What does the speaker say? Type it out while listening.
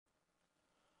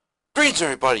Greetings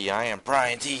everybody, I am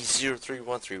Brian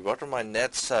D0313. Welcome to my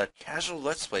next casual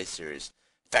Let's Play series,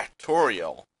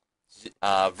 Factorio,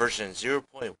 version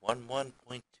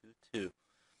 0.11.22.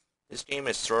 This game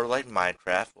is sort of like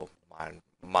Minecraft, well,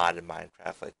 modded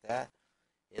Minecraft like that,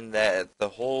 in that the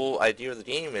whole idea of the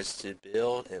game is to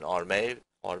build an automated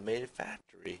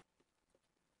factory.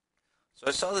 So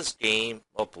I saw this game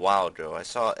up a while ago. I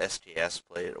saw SKS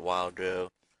play it a while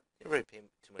ago. Didn't really pay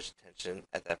too much attention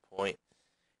at that point.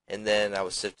 And then I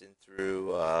was sifting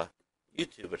through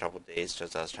YouTube a couple of days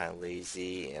because I was kind of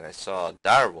lazy, and I saw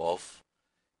Direwolf.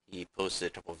 He posted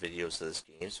a couple of videos of this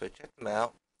game, so I checked them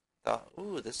out. Thought,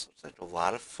 ooh, this looks like a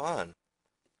lot of fun.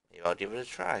 Maybe I'll give it a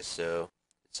try. So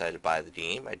decided to buy the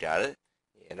game. I got it,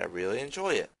 and I really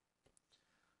enjoy it.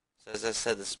 So as I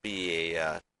said, this will be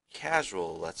a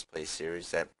casual Let's Play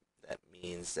series. That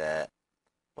means that,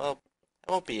 well,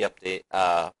 I won't be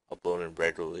uploading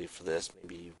regularly for this,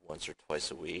 maybe once or twice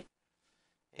a week,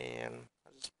 and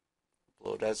I'll just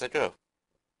upload as I go.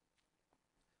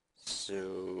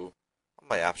 So, all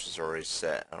my options are already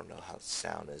set. I don't know how the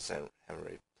sound is. I haven't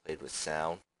really played with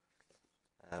sound.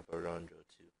 But we're going to go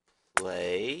to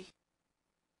play.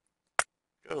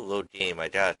 Go to load game. I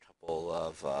got a couple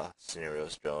of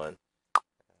scenarios going.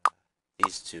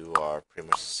 These two are pretty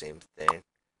much the same thing.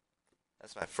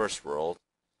 That's my first world.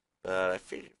 But I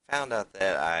found out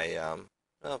that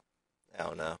well, I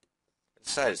don't know. I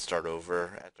decided to start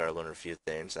over after I learned a few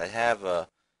things. I have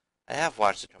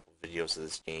watched a couple of videos of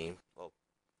this game. Well,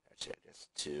 actually, I guess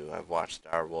two. I've watched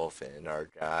Direwolf and our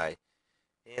guy,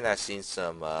 and I've seen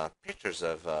some pictures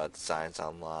of designs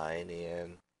online,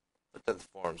 and looked at the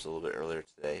forums a little bit earlier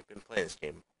today. Been playing this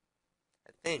game,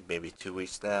 I think maybe 2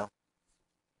 weeks now.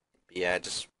 But yeah, I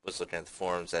just was looking at the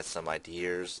forums at some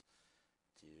ideas.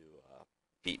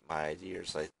 Beat my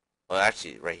ideas. Like, well,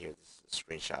 actually, right here, this is a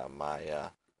screenshot of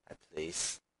my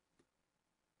place.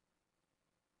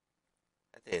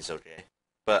 I think it's okay,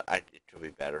 but it could be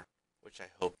better, which I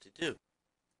hope to do.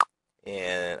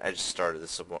 And I just started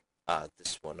this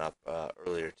one up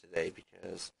earlier today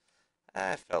because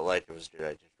I felt like it was a good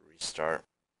idea to restart.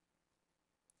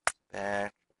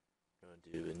 Back, I'm gonna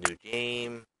do a new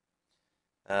game.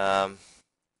 I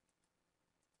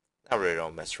really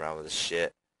don't mess around with this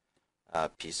shit.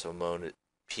 Peaceful mode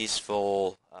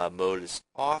is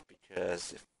off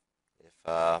because if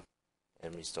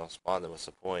enemies don't spawn, then what's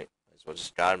the point? Might as well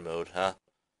just God mode, huh?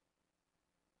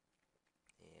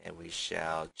 And we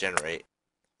shall generate.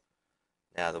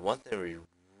 Now, the one thing we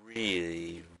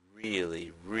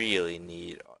really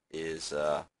need is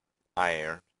iron.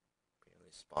 We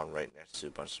only spawn right next to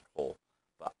a bunch of coal,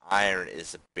 but iron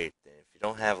is a big thing. If you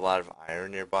don't have a lot of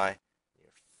iron nearby,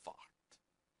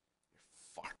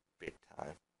 big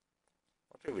time.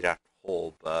 Okay, we got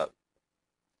coal, but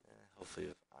hopefully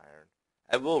with iron.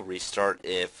 I will restart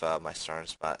if my starting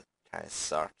spot kind of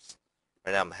sucks.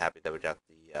 Right now I'm happy that we got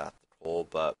the coal,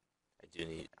 but I do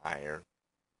need iron.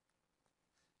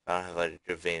 If I don't have like a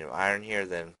good vein of iron here,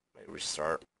 then I might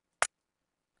restart.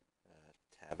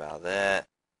 Tab out of that.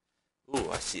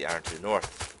 Ooh, I see iron to the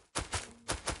north.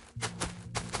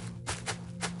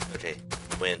 Okay,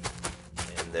 wind.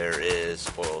 And there is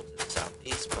oil to the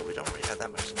southeast, but we don't really have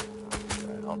that much around.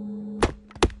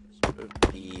 So it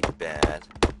would be bad.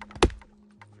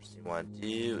 First thing you want to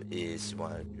do is you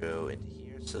want to go into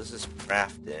here. So this is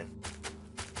crafting.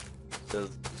 So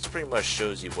this pretty much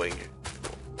shows you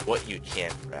what you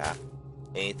can craft.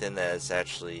 Anything that is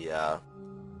actually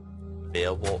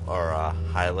available or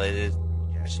highlighted,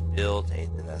 you can actually build.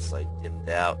 Anything that's like dimmed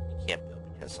out, you can't build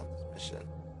because of this mission.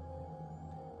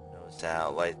 Notice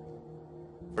how like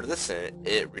for this,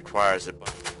 it requires a bunch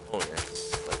of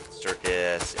components, like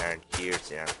circuits, iron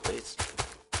gears, iron plates.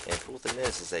 And the cool thing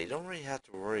is that you don't really have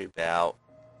to worry about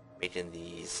making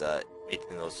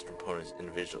those components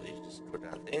individually. You just put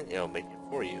down the thing, it'll make it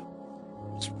for you.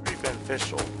 It's pretty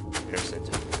beneficial in comparison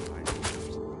to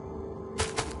Minecraft.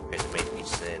 You have to make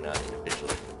each thing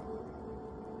individually.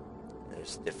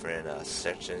 There's different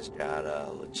sections. Got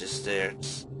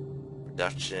logistics,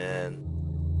 production,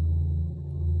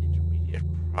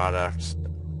 products,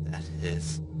 that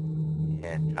is,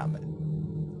 and combat.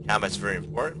 Combat's very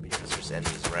important because there's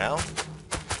enemies around.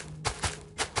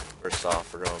 First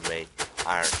off, we're going to make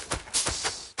iron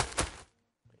axe.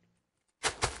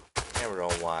 And we're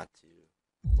going to want to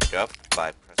pick up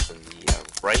by pressing the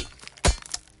right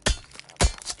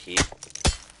mouse key.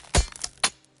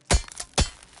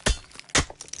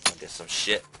 I'll get some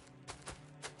shit.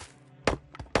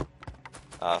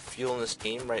 Fuel in this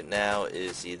game right now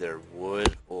is either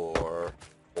wood or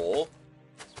coal.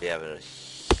 So we have a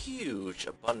huge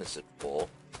abundance of coal.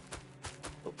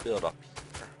 We'll build up here.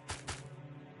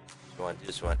 we want to do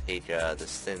is we want to take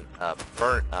this thin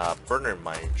burner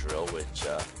mining drill, which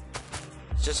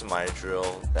is just a mining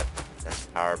drill that's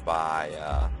powered by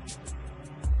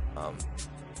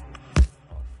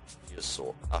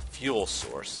fuel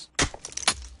source.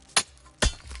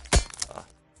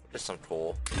 Just some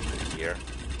coal here.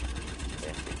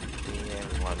 And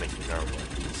we want to make another one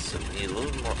of these, so we need a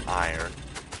little more iron.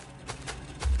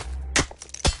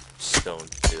 Stone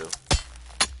too.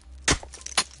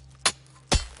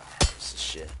 This is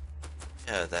shit.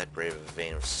 Yeah, that brave of a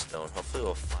vein of stone. Hopefully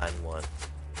we'll find one.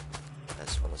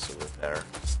 This one looks a little bit better.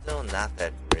 Still not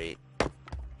that great. I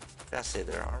gotta say,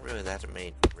 there aren't really that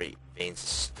many great veins of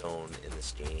stone in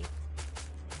this game.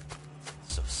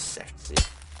 So sexy.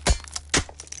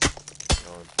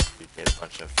 You get a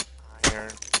bunch of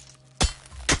iron.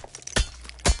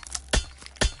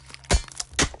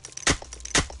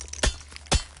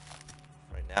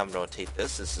 Right now I'm going to take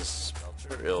this. This is a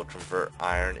smelter. It'll convert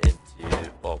iron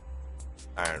into, well,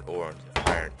 iron ore into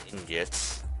iron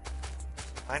ingots.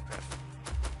 Minecraft.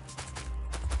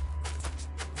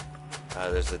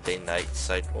 There's a day-night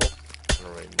cycle. I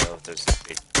don't really know if there's a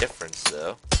big difference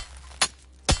though.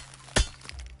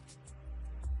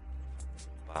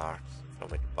 Box.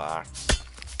 Don't make a box.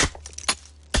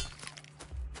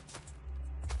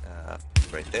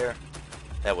 Right there.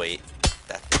 That way,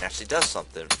 that thing actually does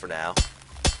something for now.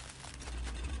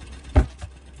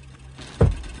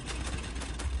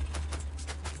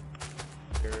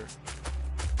 Here.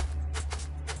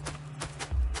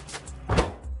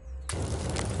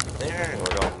 There, and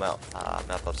we're going to melt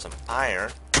up some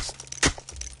iron.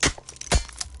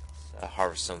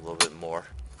 Harvest some a little bit more.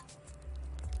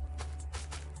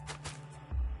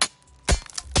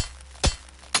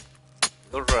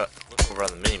 Look over on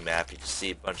the mini map, you can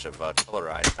see a bunch of color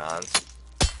icons.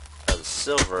 The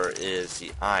silver is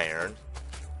the iron.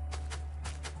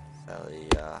 So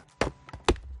the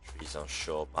trees don't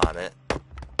show up on it.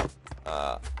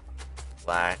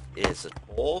 Black is the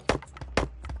coal.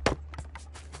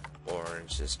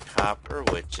 Orange is copper,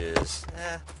 which is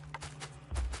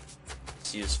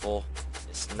it's useful.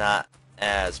 It's not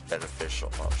as beneficial.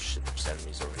 Oh shit, there's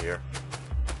enemies over here.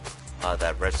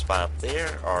 That red spot up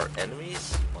there are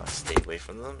enemies. You want to stay away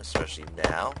from them, especially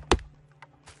now.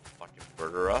 Fucking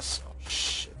murder us. Oh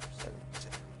shit, there's enemies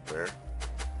everywhere.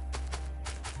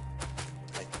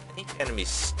 I think enemies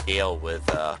scale with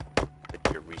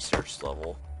your research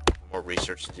level. The more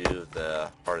research you do, the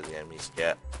harder the enemies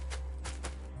get.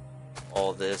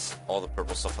 All the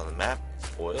purple stuff on the map is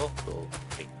oil. We'll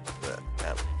take that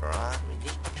later on. We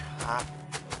need copper.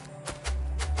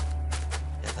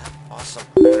 Yeah, that awesome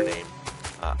iron name.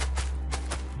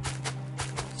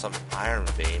 Some iron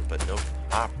vein, but no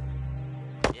copper.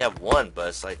 You have one, but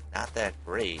it's like not that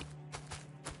great.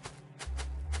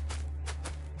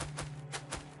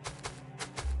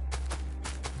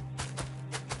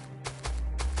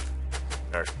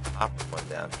 There's a copper one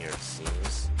down here, it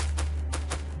seems.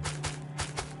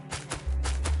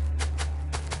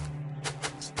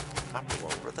 Copper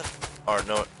one, where the or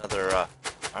no, another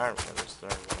iron one. There's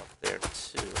another one up there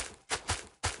too.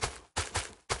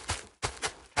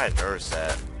 I noticed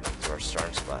that. That's our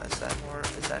starting spot. Is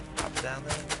that copper down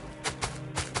there?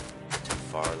 Too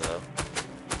far though.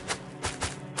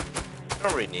 I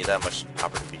don't really need that much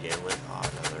copper to begin with. Oh,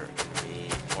 another enemy.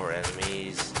 More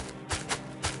enemies.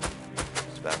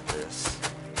 It's about this.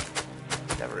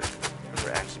 Never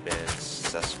actually been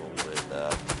successful with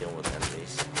dealing with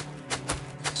enemies.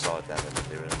 Saw it down there.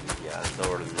 They were in the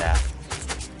lower left.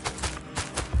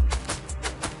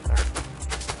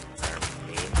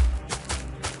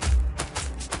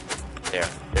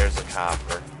 There's a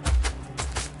copper.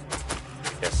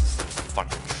 I guess it's some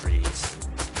fucking trees.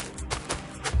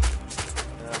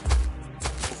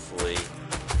 Hopefully.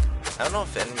 I don't know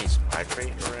if enemies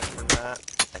migrate or not.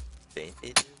 I think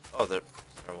they do. Oh, there's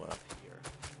one up here.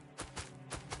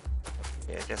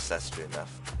 Okay, I guess that's good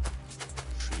enough.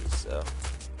 Trees, though.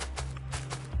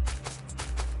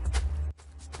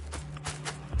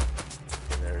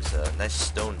 And there's a nice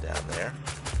stone down there.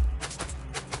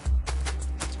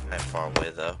 Kind of far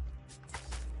away though.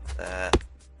 That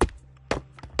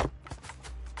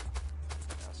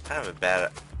it's kind of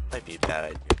might be a bad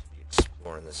idea to be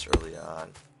exploring this early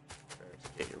on to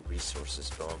get your resources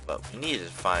going, but we needed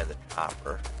to find the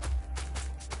copper.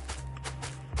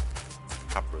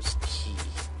 Copper was key.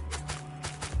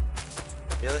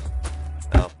 Really?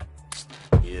 Oh,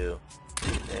 you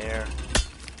there.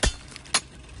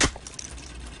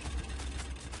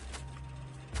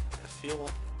 Fuel.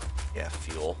 Yeah,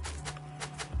 fuel.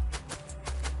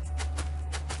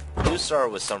 Do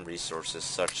start with some resources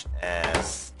such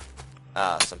as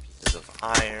some pieces of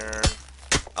iron,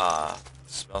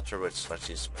 smelter, which lets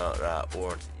you smelt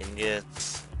ore into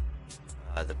ingots.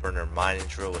 The burner mining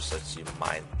drill, which lets you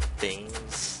mine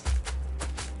things.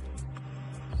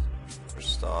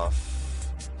 First off,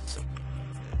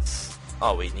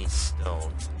 oh, we need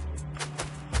stone.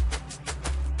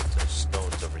 So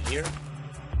stone's over here.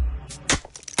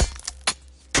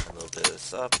 A little bit of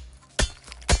this up.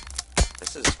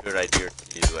 This is a good idea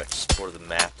to explore the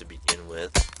map to begin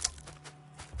with.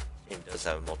 The game does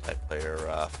have a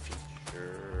multiplayer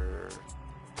feature.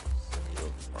 So need a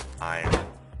little more iron.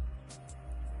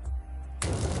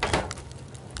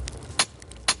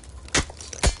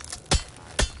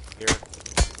 Here.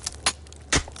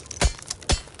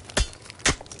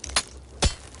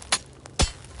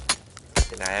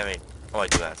 And I have any. Oh, I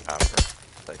do have copper.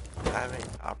 Like, do I have any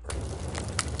copper?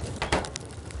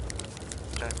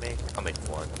 Should I make? I'll make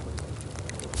one.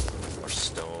 Or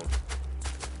stone.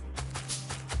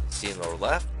 See in the lower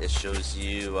left, it shows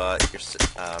you your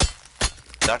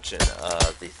production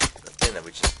of the thing that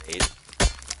we just made.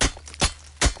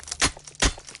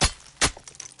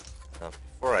 Now,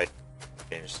 before I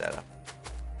finish that up,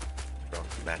 come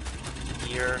back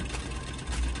here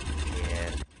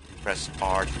and press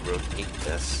R to rotate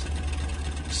this.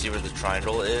 See where the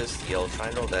triangle is? The yellow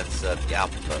triangle? That's the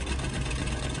output.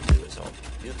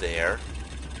 You there,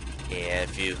 and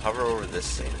if you hover over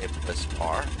this thing and press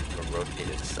R, it will rotate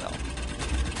itself.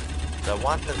 So I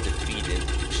want them to feed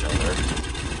into each other.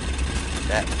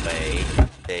 That way,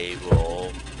 they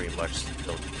will pretty much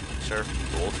surf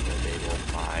gold and they will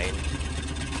mine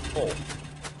coal.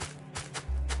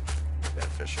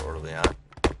 Beneficial early on.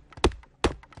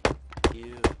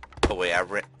 Oh wait,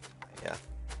 yeah.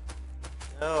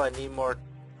 No, I need more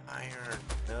iron.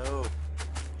 No.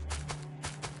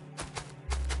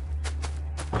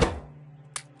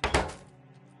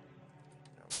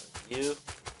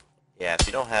 Yeah, if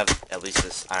you don't have at least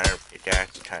this iron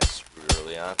pickaxe, you're kind of screwed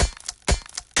early on.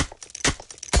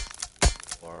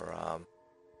 Or,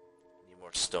 need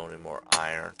more stone and more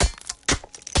iron.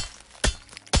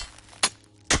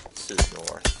 This is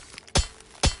north.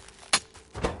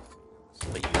 Let's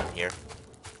put you in here.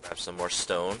 Grab some more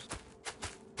stone.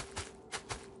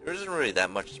 There isn't really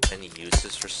that many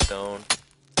uses for stone.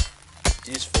 It's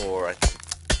used for, I think,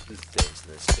 2 things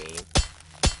in this game.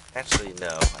 Actually, no.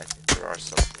 I think there are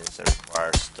some things that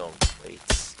require stone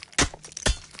plates. Okay,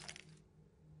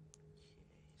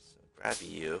 so grab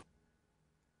you.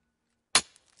 The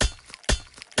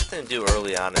thing to do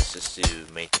early on is just to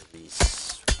make at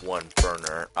least one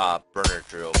burner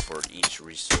drill for each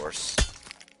resource.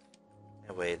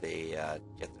 That way they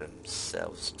get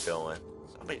themselves going.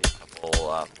 So I'll make a couple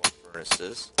more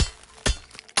furnaces.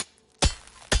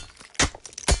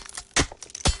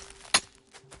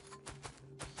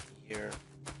 Here.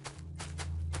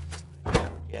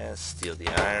 Yeah, steal the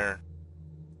iron.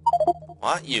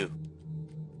 Want you?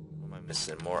 What am I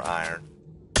missing? More iron.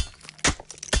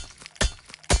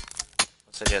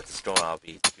 Once I get this going, I'll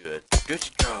be good. Good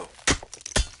to go.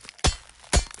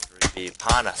 Victory be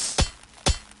upon us.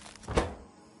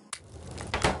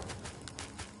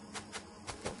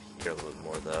 Here a little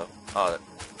more though. Oh,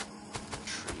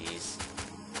 trees.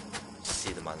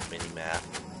 See them on the mini map.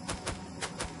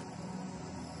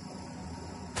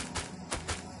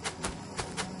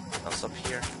 Else up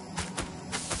here.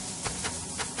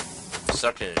 I'm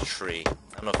stuck in a tree. I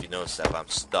don't know if you noticed that, but I'm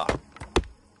stuck.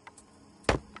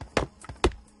 Get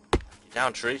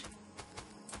down, tree.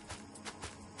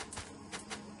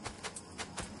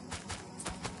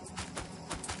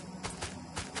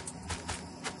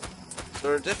 So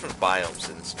there are different biomes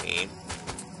in this game.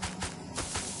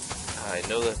 I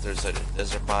know that there's a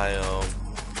desert biome.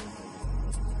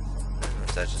 Or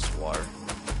is that just water?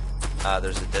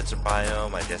 There's a desert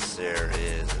biome. I guess there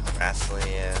is a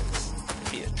grassland.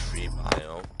 Maybe a tree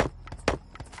biome.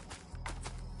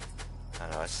 I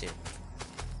don't know. I've seen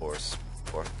forests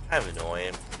before. Kind of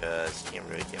annoying because you can't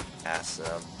really get past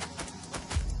them.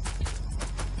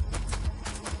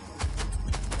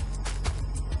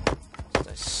 There's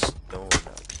nice stone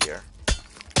up here.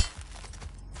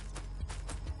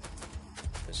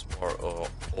 There's more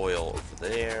oil over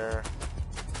there.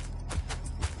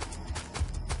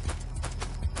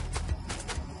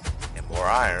 More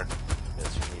iron,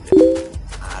 because we need a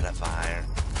lot of iron.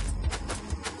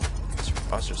 Mr.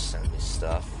 Foster's sending me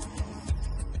stuff.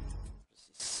 What's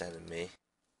he sending me?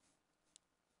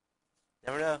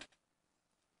 Never know.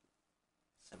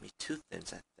 Send me 2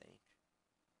 things, I think.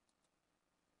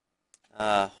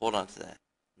 Hold on to that.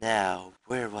 Now,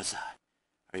 where was I?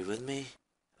 Are you with me?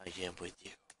 I am with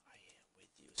you. I am with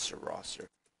you, Sir Rosser.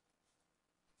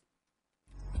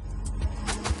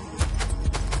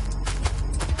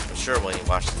 sure when you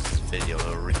watch this video,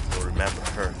 you'll remember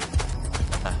her.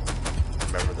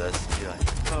 Remember this? You're like,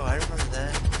 oh, I remember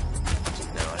that.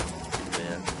 No, I don't.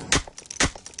 Man.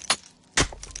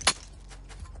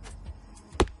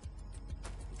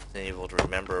 Able to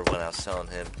remember when I was telling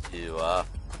him to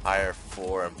hire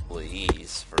 4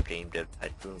 employees for Game Dev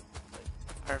Tycoon. Like,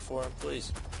 hire 4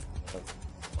 employees.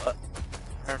 What?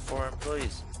 Hire 4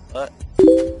 employees. What?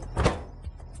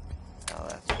 Now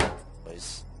that's one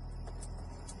place.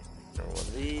 One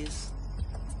of these.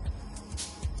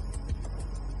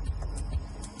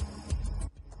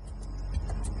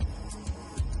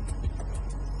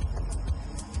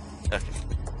 Okay.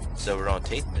 So we're gonna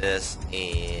take this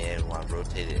and want to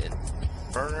rotate it into the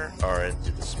burner or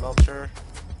into the smelter.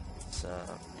 So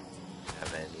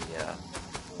have any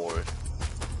more.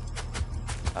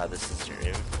 This is your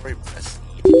inventory. Press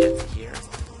E to get to here.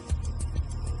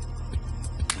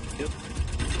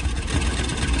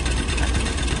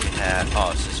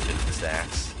 Oh, it's just 50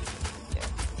 stacks. Yeah.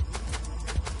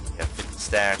 You have 50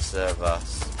 stacks of well,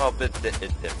 it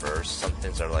differs. Some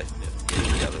things are like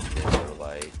 50, other things are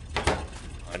like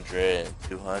 100 and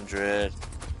 200,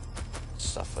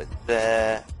 stuff like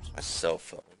that. It's my cell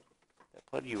phone. I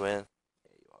put you in.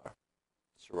 There you are.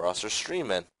 So Ross are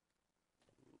streaming.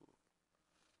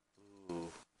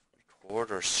 Ooh,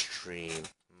 record or stream.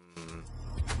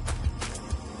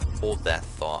 Hold that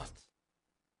thought.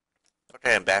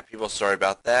 Okay, I'm back, people. Sorry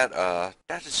about that.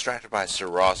 Got distracted by Sir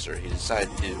Rosser. He decided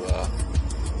to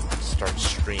start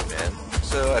streaming,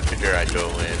 so I figured I'd go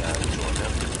in and join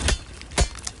him.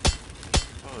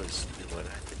 What was he doing?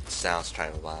 I think the sound's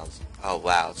trying to loud,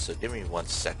 so give me 1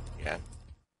 second again.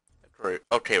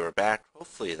 Okay, we're back.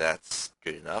 Hopefully that's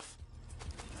good enough.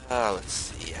 Let's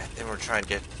see. I think we're trying to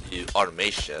get to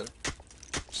automation,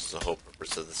 which is the whole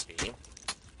purpose of this game.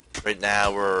 Right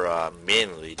now we're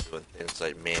manually doing things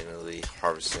like manually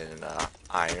harvesting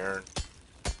iron,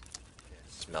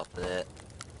 smelting it.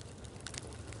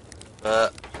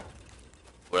 But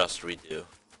what else do we do?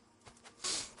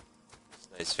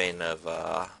 Nice vein of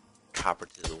copper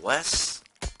to the west.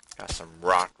 Got some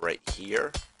rock right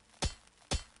here.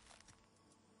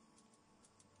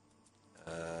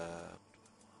 I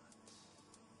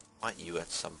want you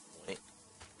at some point.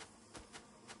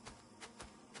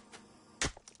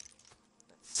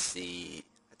 Let's see.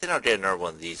 I think I'll get another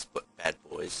one of these bad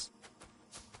boys.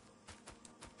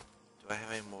 Do I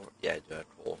have any more? Yeah, I do have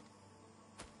coal.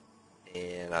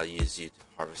 And I'll use you to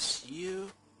harvest you.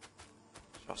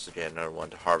 Should also get another one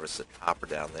to harvest the copper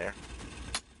down there.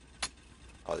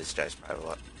 Oh, these guys probably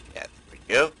want. Yeah, there we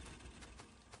go.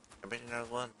 Can I make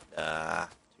another one? Nah,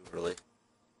 too early.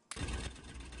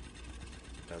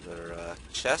 Another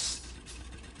chest.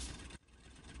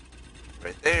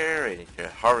 Right there, and you can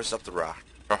harvest up the rock.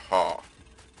 Haha.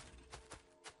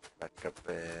 Back up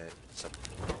and some.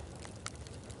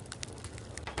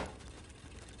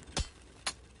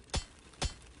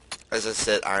 As I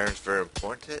said, iron's very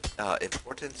important.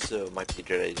 So it might be a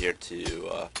good idea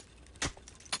to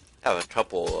have a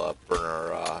couple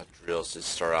burner drills to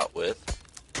start out with.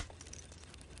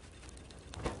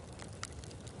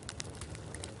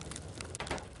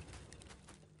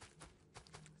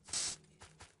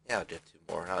 Yeah, I'll get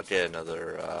 2 more. I'll get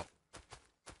another.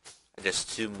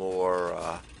 Just 2 more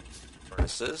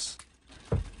furnaces.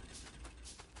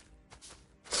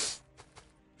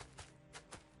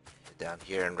 Down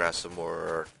here and grab some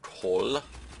more coal.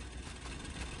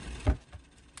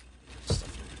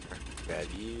 Stuff in here. Grab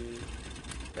you.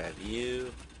 Grab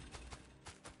you.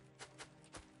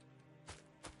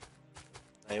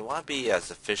 Now you want to be as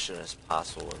efficient as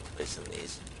possible in placing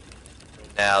these.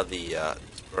 Right now these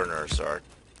burners are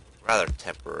rather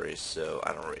temporary, so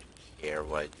I don't really care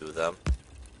what I do with them.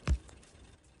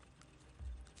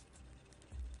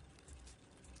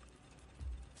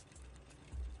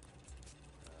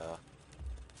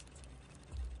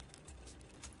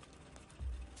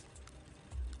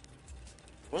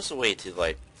 What's a way to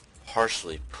like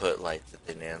partially put like the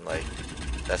thing in, like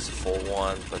that's the full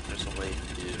one, but there's a way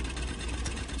to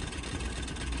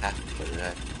have to put it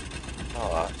in.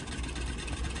 Oh,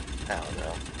 I don't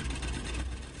know.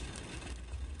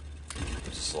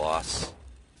 I'm just lost.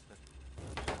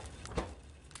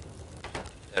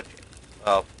 Okay.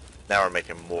 Well, now we're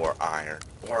making more iron.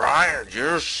 More iron,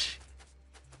 yes.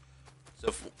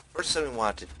 So first thing we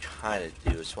want to kind of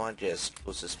do is we want to just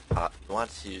close this pot. We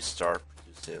want to start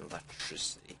producing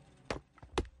electricity.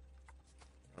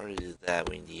 In order to do that,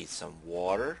 we need some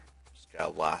water. Just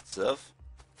got lots of.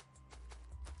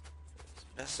 It's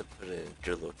best to put it in a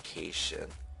good location.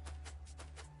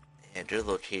 And good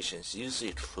location is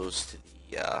usually close to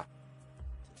the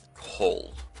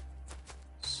cold.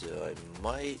 So So I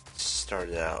might start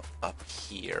it out up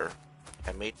here.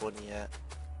 I made one yet.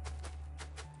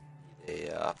 Need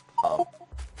a pump.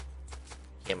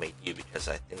 Can't make you because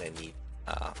I think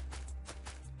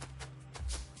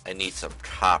I need some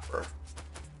copper.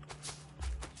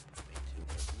 Make two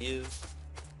of you.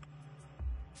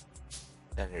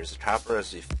 And here's the copper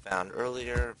as we found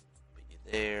earlier. Put you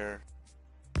there.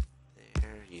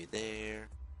 There, you there.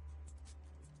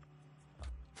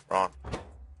 Wrong. Let's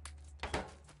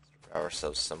grab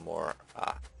ourselves some more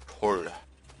coal.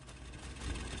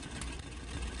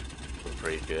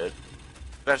 Pretty good.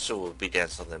 Eventually we'll be getting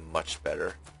something much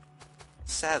better.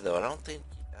 Sad though, I don't think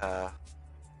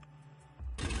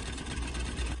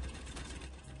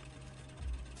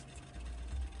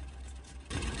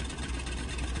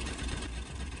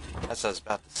as I was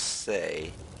about to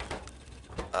say,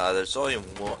 there's only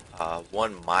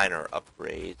one minor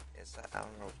upgrade. I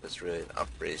don't know if it's really an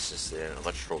upgrade, it's just an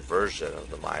electrical version of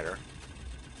the miner.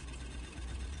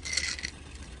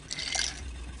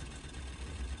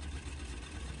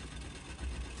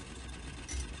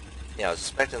 Yeah, I was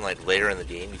expecting like later in the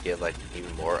game you get like an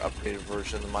even more upgraded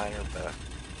version of the miner, but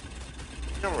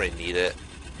you don't really need it.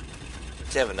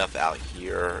 Once you have enough out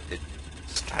here,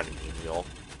 it's kind of menial.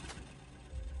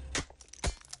 I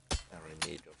don't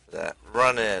really need to go for that.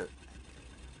 Run in.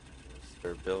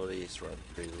 Their abilities run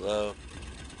pretty low.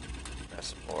 Got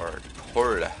some more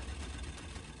corda.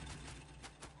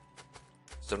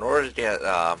 So in order to get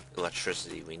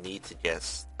electricity, we need to get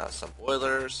some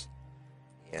boilers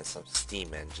and some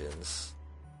steam engines.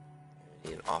 And we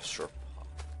need an offshore pump.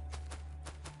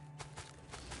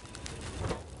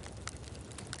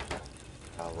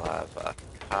 Got a lot of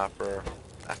copper,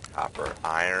 not copper,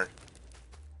 iron.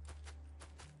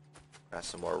 Got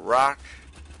some more rock.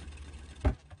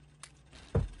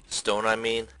 Stone, I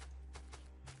mean.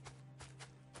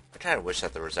 I kind of wish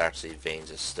that there was actually veins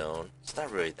of stone. It's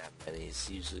not really that many. It's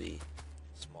usually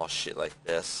small shit like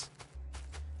this.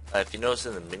 If you notice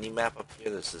in the mini-map up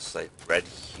here, there's this like red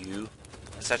hue.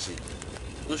 It's actually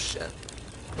pollution.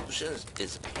 Pollution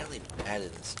is apparently bad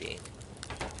in this game.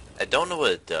 I don't know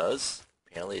what it does.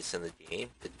 Apparently it's in the game.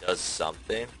 It does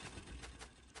something.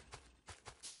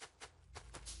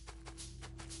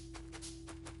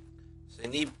 So you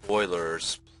need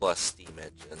boilers plus steam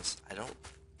engines. I don't...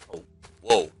 Oh,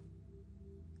 whoa.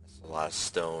 That's a lot of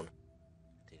stone.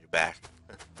 Take it back.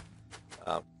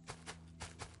 We're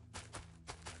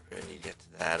gonna need to get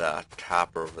to that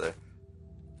copper over there.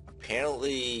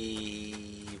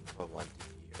 Apparently... What I want to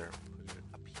do here? Put it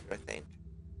up here, I think.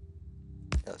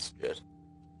 Yeah, that's good.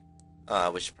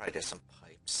 We should probably get some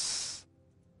pipes.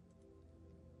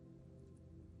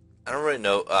 I don't really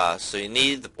know. So you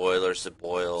need the boilers to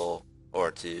boil,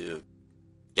 or to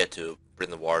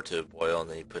bring the water to a boil, and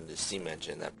then you put in the steam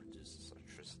engine that produces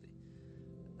electricity.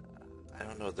 I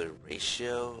don't know the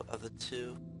ratio of the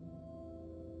two.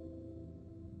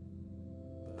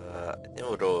 I think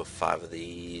we'll go with 5 of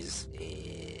these,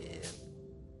 and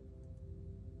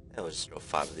we'll just go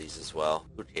 5 of these as well.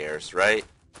 Who cares, right?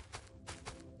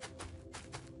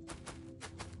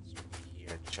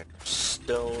 Here, check our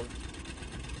stone.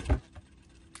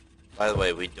 By the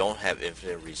way, we don't have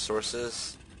infinite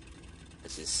resources.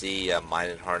 As you see,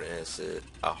 mining hardness is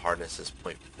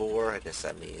 0.4. I guess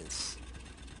that means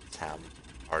it's how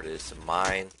hard it is to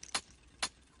mine.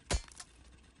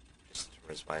 Just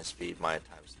determines mine speed. Mine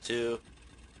times 2.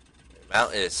 The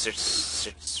amount is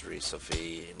 663. So if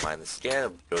we mine this again,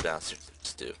 it'll go down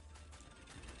 662.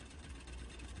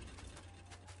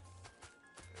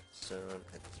 Soon,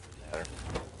 it doesn't matter.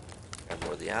 Got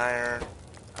more of the iron.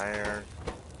 Iron.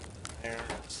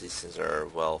 So these things are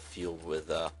well fueled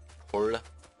with coal.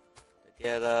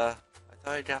 I thought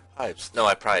I got pipes. No,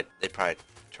 they probably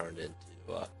turned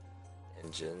into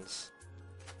engines.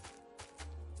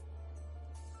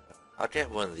 I'll get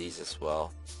one of these as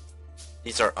well.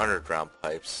 These are underground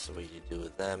pipes, so what you do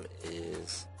with them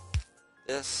is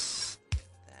this,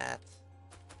 that.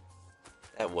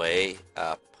 That way,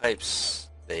 pipes,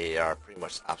 they are pretty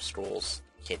much obstacles.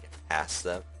 You can't get past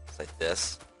them. It's like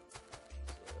this.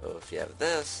 So if you have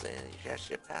this, then you can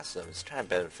actually get past them. It's kind of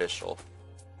beneficial.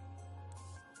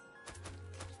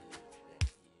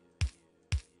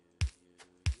 And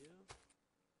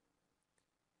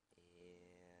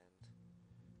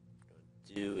what I'm going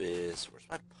to do is, where's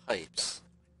my pipes?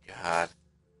 God.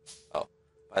 Oh,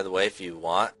 by the way, if you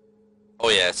want, oh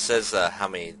yeah, it says how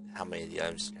many of the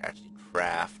items you can actually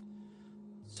craft.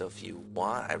 So if you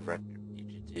want, I recommend you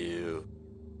to do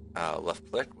left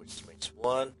click, which makes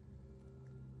 1.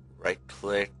 Right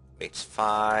click makes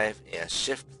 5, and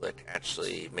shift click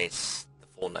actually makes the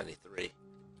full 93.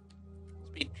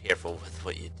 So be careful with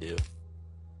what you do.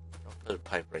 I'll put a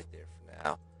pipe right there for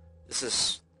now.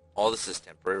 All this is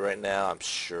temporary right now. I'm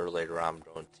sure later on I'm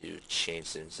going to change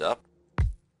things up. So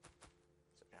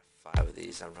I got 5 of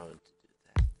these. I'm going to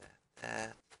do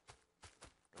that.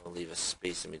 I'm going to leave a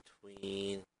space in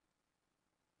between. And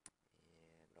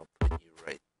I'll put you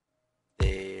right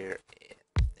there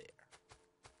and there.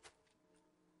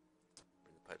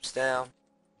 Bring the pipes down.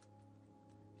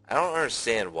 I don't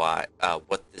understand why,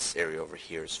 what this area over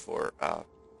here is for. The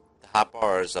hot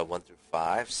bar is 1 through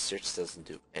 5. 6 doesn't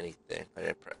do anything.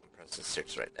 I'm pressing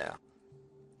 6 right now.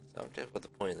 So I'm just what the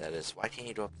point of that is. Why can't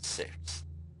you go up to 6?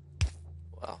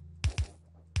 Well,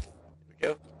 here we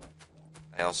go.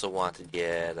 I also want to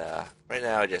get, right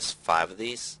now, just 5 of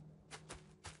these.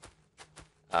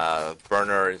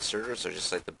 Burner inserters are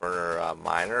just like the burner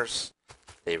miners.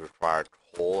 They require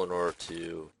coal in order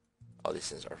to... All these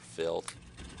things are filled.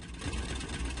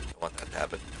 I want that to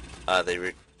happen. They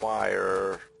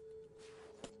require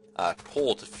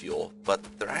coal to fuel, but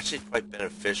they're actually quite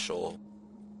beneficial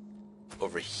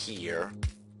over here,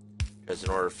 because in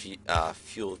order to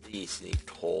fuel these, you need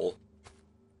coal.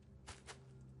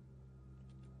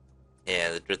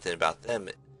 And the good thing about them,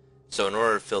 so in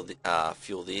order to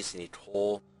fuel these, you need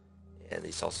coal, and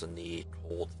these also need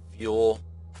coal to fuel.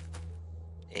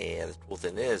 And the cool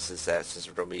thing is that since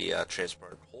we're going to be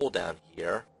transporting coal down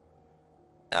here,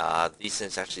 these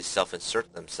things actually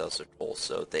self-insert themselves with coal,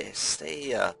 so they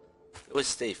always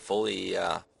stay fully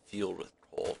fueled with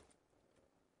coal.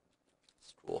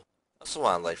 It's cool. I also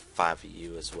want like 5 of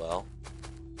you as well.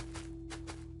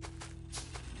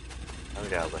 Now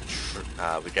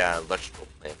we got an electrical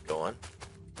plant going.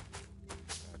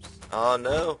 Oh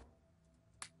no!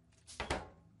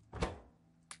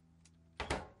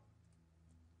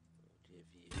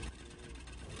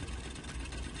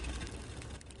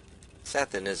 Sad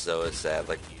thing is though is that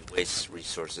like you waste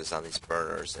resources on these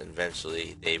burners and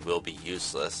eventually they will be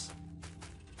useless.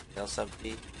 Anything else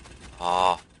empty?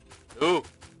 Ah, ooh!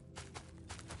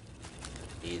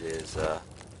 Need is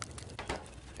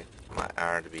my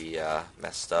iron to be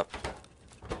messed up.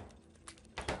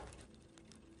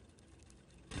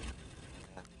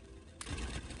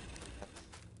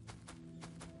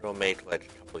 We'll make like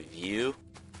a couple of you.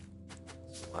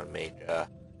 So I want to make 5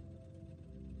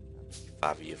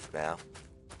 of you for now.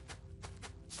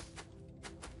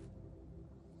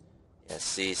 Yeah,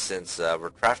 see, since we're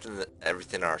crafting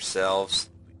everything ourselves,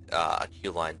 a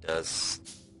queue line does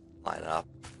line up.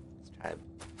 It's kind of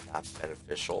not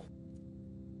beneficial.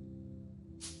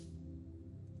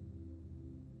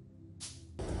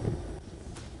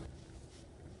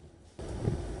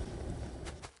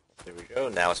 There we go.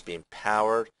 Now it's being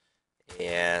powered,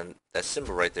 and that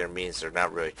symbol right there means they're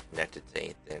not really connected to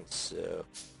anything. So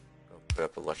I'll put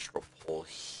up an electrical pole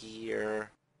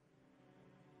here.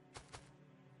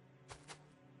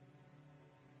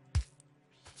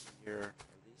 Are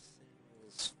these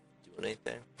things doing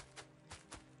anything?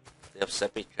 Are they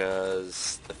upset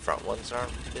because the front ones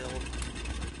aren't filled?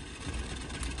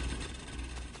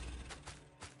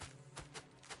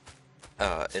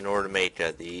 In order to make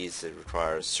these, it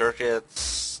requires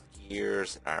circuits,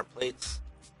 gears, and iron plates.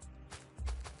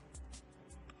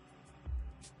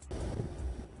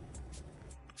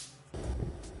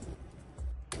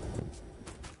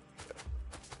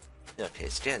 Okay,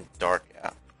 it's getting dark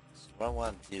out. So what I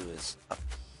want to do is up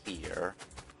here.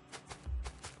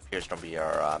 Here's going to be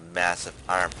our massive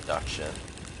iron production.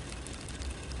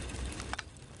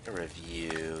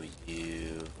 Review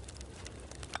you.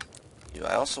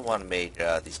 I also want to make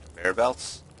these conveyor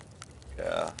belts.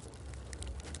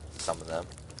 Some of them.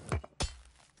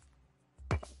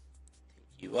 Take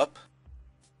you up.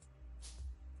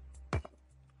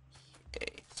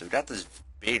 Okay, so we got this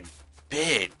big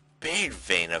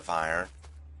vein of iron.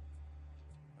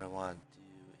 What I want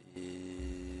to do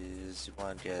is you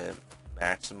want to get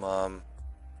maximum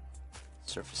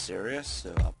surface area,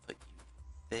 so I'll put you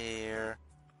there.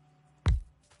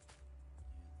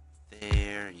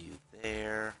 You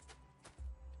there.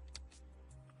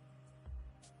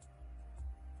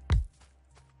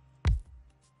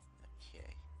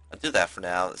 Okay, I'll do that for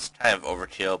now. It's kind of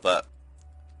overkill, but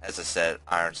as I said,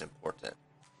 iron's important.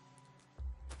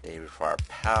 They require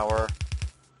power.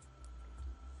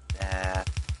 That.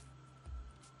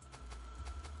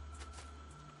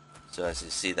 So as you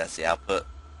see, that's the output.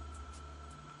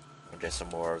 We'll get some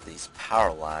more of these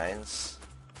power lines.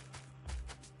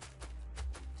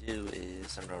 Do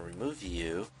is I'm going to remove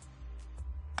you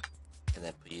and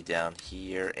then put you down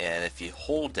here, and if you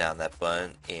hold down that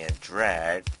button and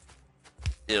drag,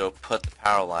 it'll put the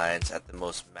power lines at the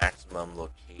most maximum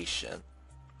location.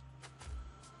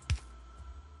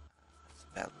 That's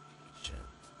a bad location.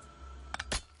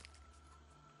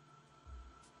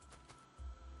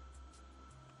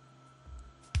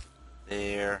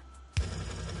 there,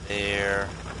 there.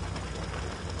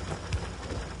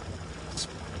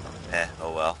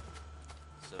 Oh well.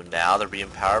 So now they're being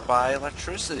powered by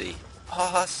electricity.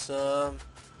 Awesome.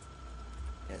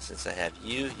 And since I have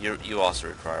you, you also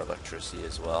require electricity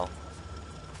as well.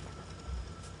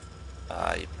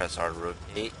 You press R to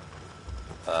rotate.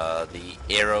 The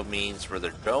arrow means where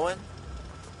they're going.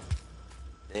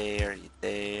 There,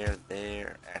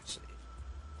 there. Actually,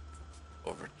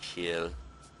 overkill.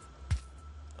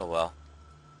 Oh well.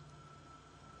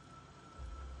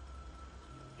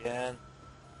 Again.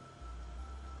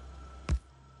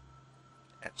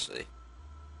 Actually,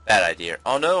 bad idea.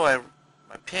 Oh no,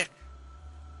 my pick.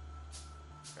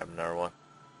 Grab another one.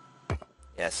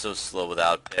 Yeah, it's so slow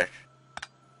without pick.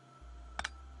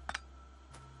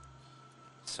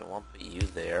 So I won't put you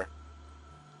there.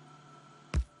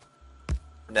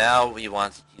 For now, we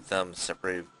want to keep them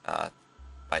separated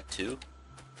by 2.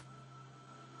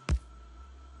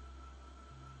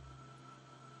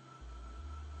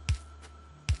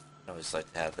 I always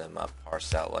like to have them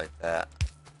parsed out like that.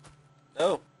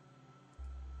 No.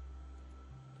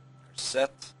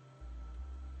 Set.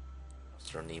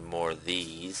 Also need more of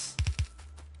these.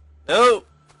 No.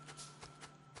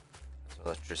 How's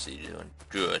electricity doing?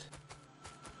 Good.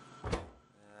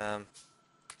 There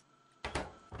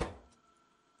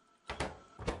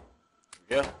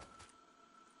we go. Did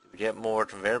we get more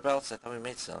conveyor belts? I thought we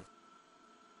made some.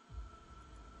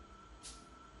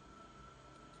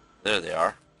 There they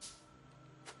are.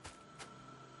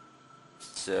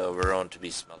 So we're going to be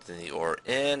smelting the ore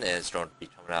in, and it's going to be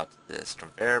coming out to this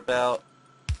conveyor belt.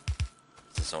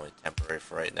 This is only temporary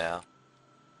for right now.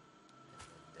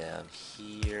 And down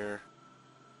here,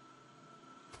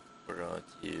 we're going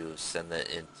to send that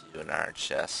into an iron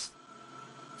chest.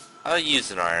 I'll use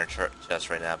an iron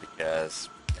chest right now because,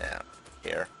 I don't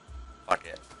care. Fuck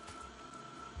it.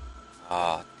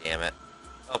 Oh, damn it.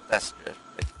 Oh, that's good.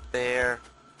 Right there.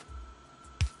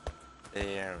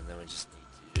 There, and then we just need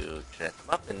to connect them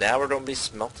up, and now we're going to be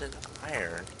smelting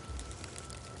iron.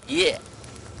 Yeah!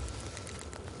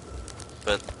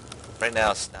 But right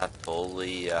now it's not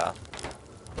totally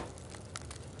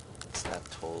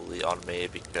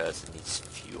automated because it needs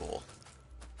fuel.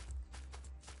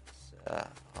 So,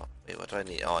 oh, wait, what do I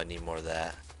need? Oh, I need more of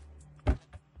that. I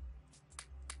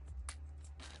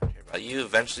don't care about you.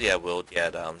 Eventually I will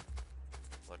get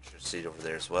electricity over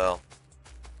there as well.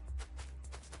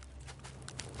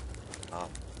 How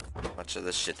much of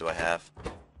this shit do I have?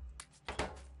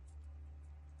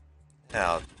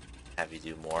 Yeah, I'll have you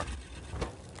do more.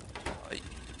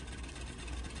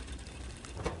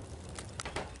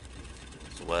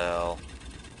 As well.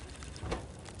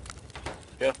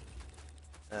 Go.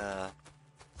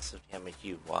 So can't make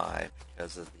you. Why?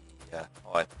 Because of the.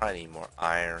 Oh, I probably need more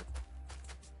iron.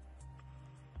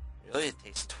 Really, it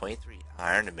takes 23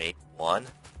 iron to make 1.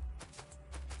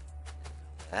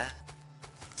 That's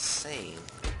insane.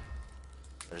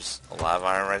 There's a lot of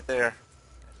iron right there.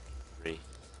 3.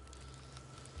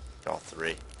 All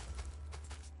 3.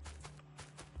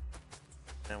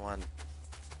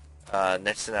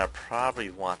 Next thing I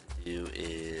probably want to do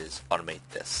is automate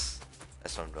this.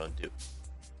 That's what I'm going to do.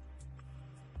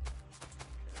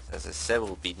 As I said,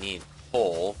 we'll be needing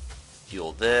coal.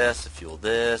 Fuel this, fuel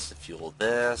this, fuel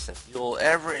this, and fuel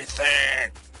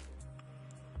everything!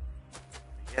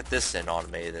 Get this in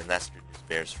automated, and that's good news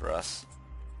bears for us.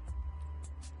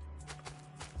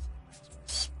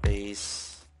 Space.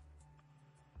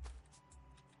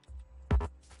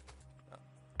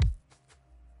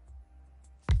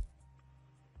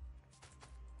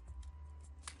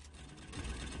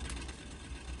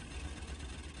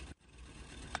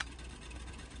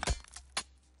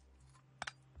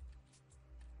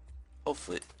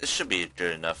 Hopefully, this should be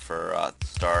good enough for the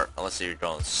start, unless you're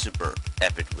going super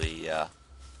epically, I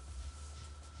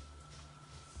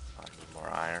need more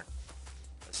iron.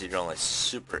 Unless you're going like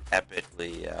super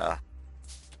epically,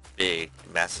 big,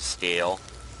 massive scale.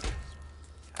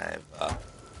 Kind of,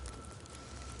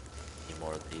 need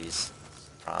more of these.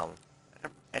 I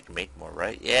can make more,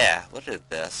 right? Yeah, look at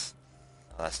this.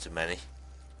 Oh, that's too many.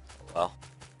 Oh well.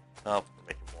 Nope, we're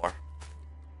making more.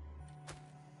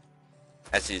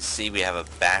 As you see, we have a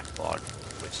backlog,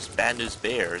 which is bad news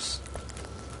bears.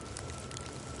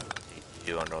 Take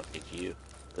you, I'm gonna take you.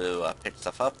 So, pick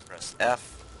stuff up, press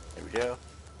F. There we go.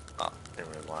 Oh,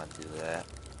 didn't really want to do that.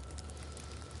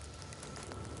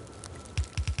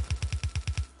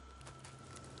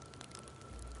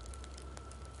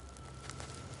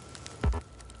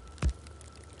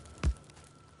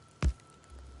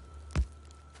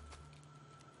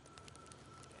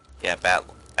 Yeah,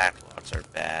 backlogs are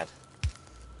bad.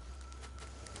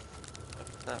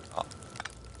 Oh,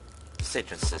 stay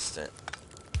consistent.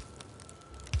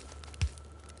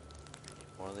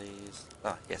 More of these.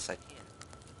 Oh, yes, I can.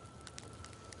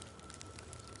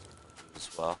 As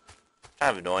well.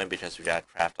 Kind of annoying because we gotta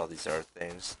craft all these other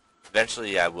things.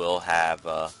 Eventually, I will have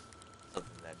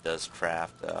something that does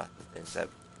craft the things that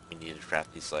we need to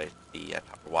craft these, like the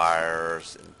copper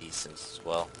wires and these things as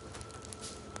well.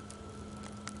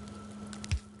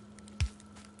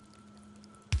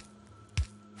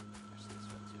 Actually, this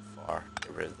went too far.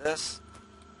 Get rid of this.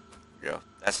 There we go.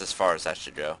 That's as far as that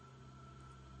should go.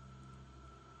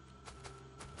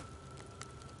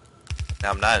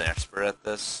 Now, I'm not an expert at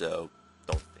this, so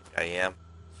don't think I am.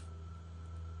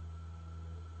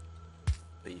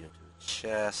 Put you into a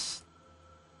chest.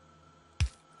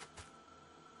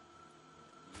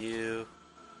 You.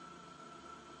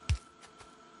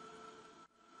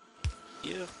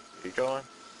 Where you going?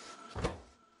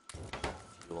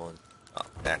 Fuel and... Oh,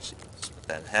 actually, split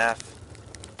that in half.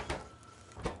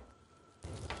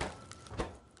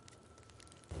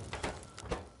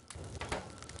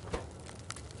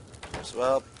 As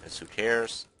well, because who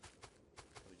cares?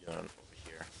 What are we doing over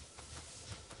here?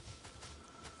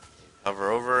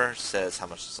 Hover over, says how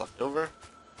much is left over.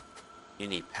 You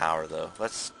need power though.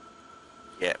 Let's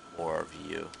get more of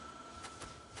you.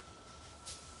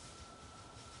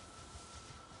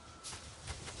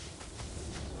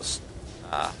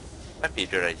 Might be a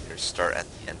good idea to start at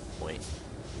the end point.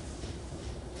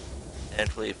 And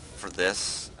actually, for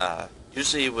this,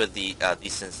 usually with the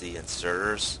these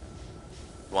inserters,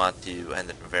 you want to end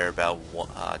the conveyor belt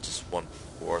just one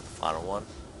before the final one,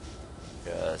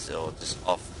 because it'll just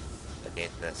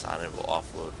anything that's on it will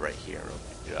offload right here and it'll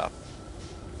pick it up.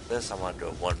 For this, I want to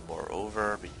go one more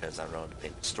over because I'm going to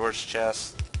make the storage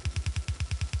chest.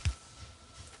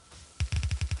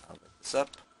 I'll make this up.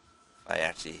 If I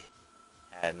actually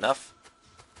had enough,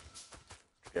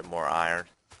 get more iron.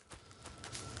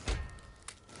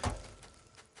 Any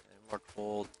more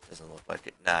coal? Doesn't look like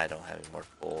it. Nah, I don't have any more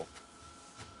coal.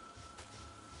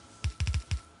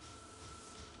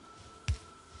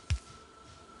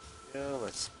 Go,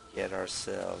 let's get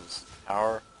ourselves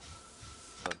power.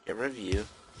 So get rid of you.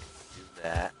 Do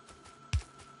that.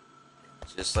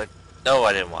 Just like... No,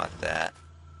 I didn't want that.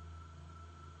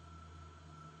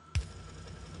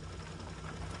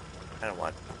 I don't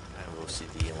want... I will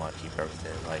OCD and want to keep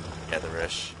everything, like,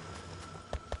 together-ish.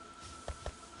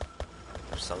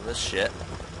 There's some of this shit.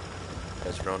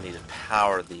 Because we don't need to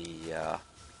power the,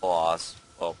 claws.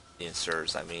 Well, the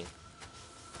inserters, I mean.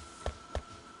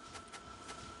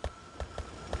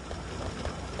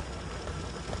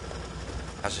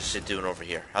 How's this shit doing over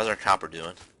here? How's our copper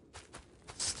doing?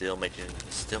 Still making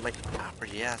copper,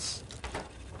 yes.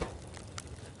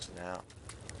 Now,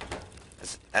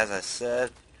 as I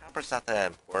said, copper's not that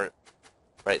important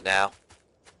right now.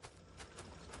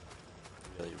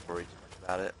 I'm really worried too much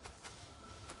about it.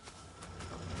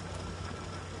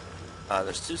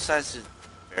 There's two sides to the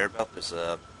conveyor belt. There's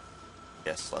a,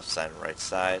 yes, left side and right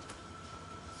side.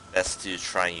 It's best to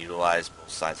try and utilize both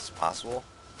sides as possible.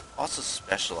 Also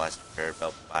specialize the conveyor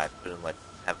belt by putting, like,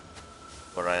 have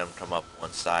one item come up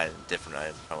one side and different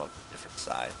item come up a different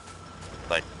side.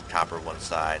 Like copper one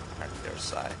side, copper the other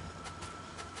side.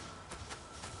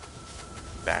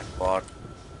 Backlog.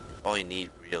 All you need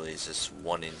really is just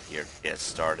one in here to get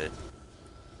started.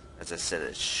 As I said,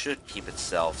 it should keep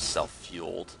itself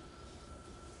self-fueled.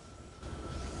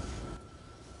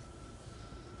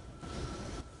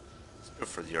 It's good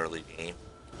for the early game.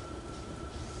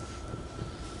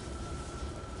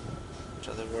 Which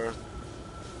are they worth?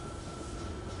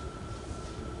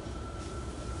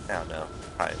 I don't know.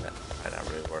 Probably not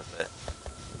really worth it.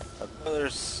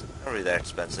 Boilers, not really that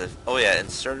expensive. Oh yeah,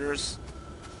 inserters,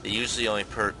 they usually only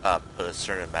put a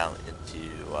certain amount into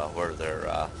where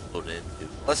they're loaded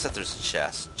into. Unless if there's a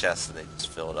chest, and they just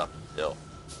fill it up until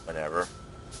whenever.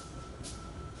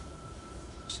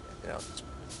 You know, just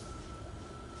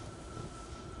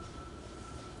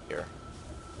here,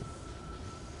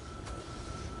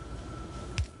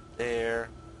 there,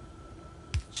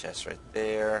 chest right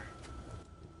there.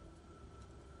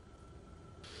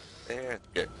 There,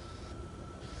 good.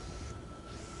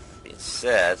 That being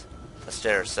said, let's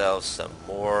get ourselves some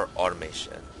more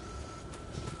automation.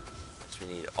 So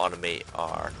we need to automate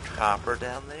our copper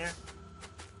down there.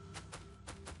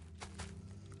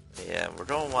 Yeah, we're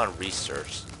going to want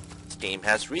research. This game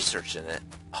has research in it.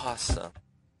 Awesome.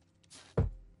 I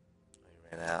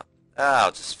ran out.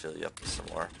 I'll just fill you up with some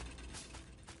more.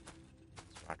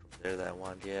 There's rock over there that I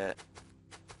wanted yet.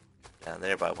 Down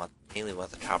there, but I mainly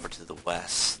want the copper to the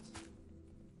west.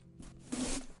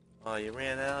 Oh, you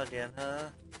ran out again, huh?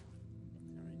 I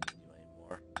don't need to do any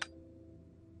more.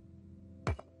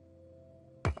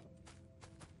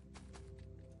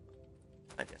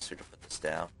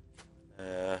 down.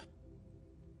 Right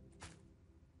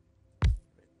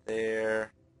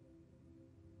there.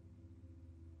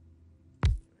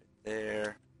 Right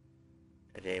there.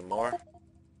 Any more?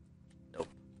 Nope.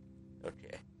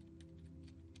 Okay.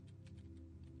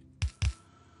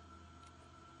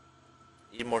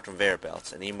 Need more conveyor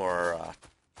belts. I need more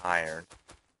iron.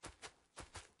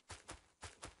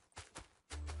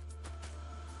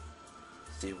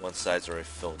 See, one side's already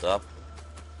filled up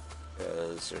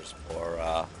because there's more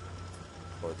of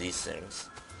these things.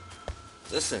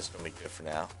 This thing's gonna be good for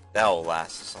now. That will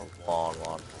last us a long,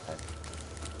 long time.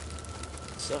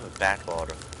 Still have a backlog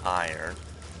of iron.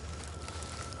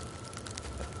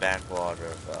 A backlog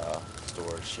of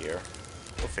storage here.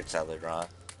 We'll fix that later on.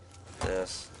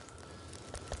 This.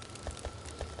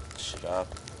 Shit up.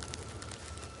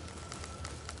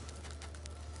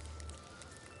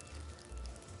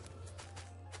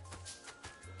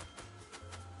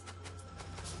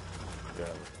 Got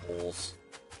other holes.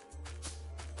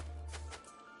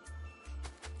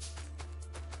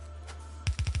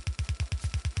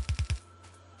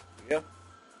 There we go.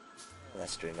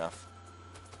 That's good enough.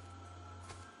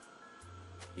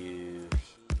 You here.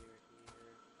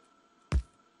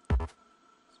 This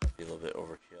might be a little bit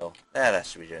overkill. That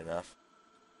should be good enough.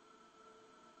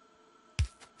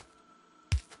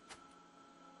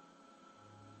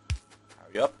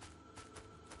 Hurry up.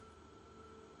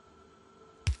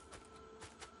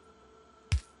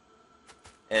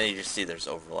 And you just see there's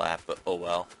overlap, but oh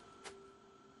well.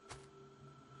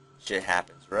 Shit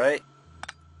happens, right?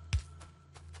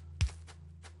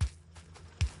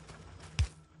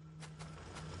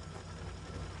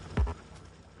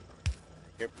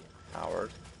 You're being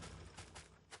powered.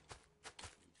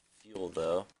 Fuel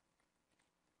though.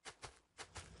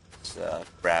 Let's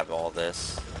grab all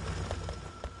this.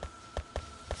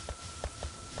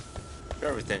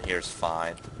 Everything here is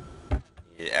fine.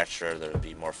 Need extra, there'll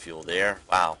be more fuel there.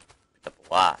 Wow, picked up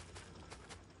a lot. A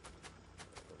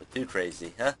little bit too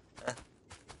crazy, huh?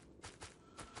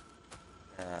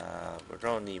 We're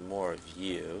gonna need more of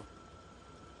you.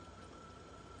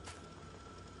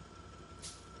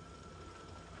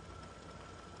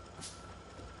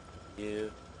 What I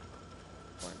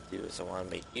want to do is I want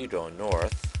to make you go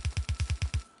north.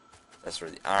 That's where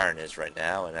the iron is right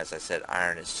now, and as I said,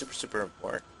 iron is super, super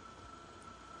important.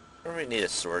 I don't really need a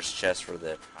storage chest for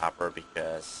the copper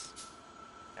because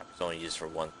copper's only used for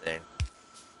one thing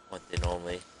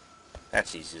only.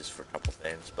 Actually, it's used for a couple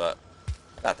things, but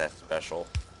not that special.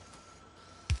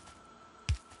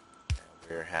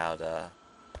 Weird how those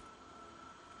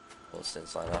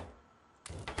things line up.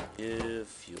 You,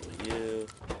 fuel you,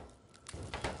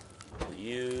 fuel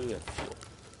you, and fuel.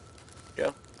 There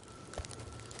you go.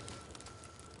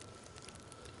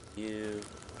 You.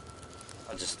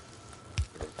 I'll just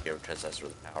put it over here because that's where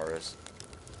the power is.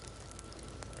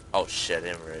 Oh shit, I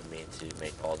didn't really mean to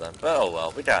make all them. But oh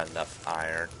well, we got enough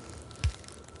iron.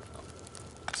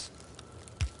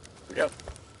 Here we go.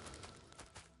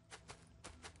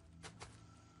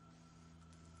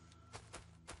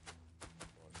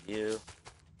 You.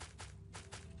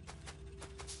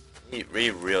 We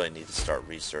really need to start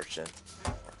researching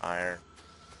more iron.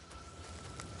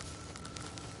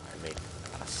 I make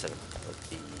a set of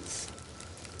these.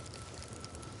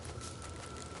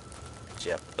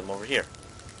 Actually, I put them over here.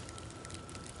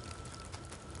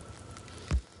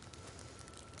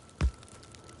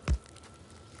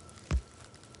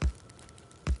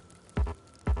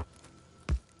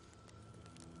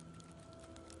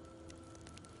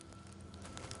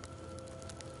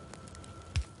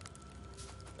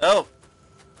 Oh!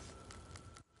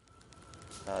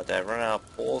 Did I run out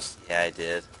of poles? Yeah, I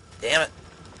did. Damn it!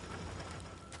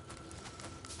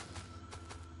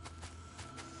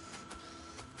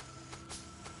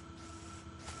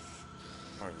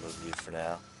 I'll remove you for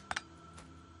now.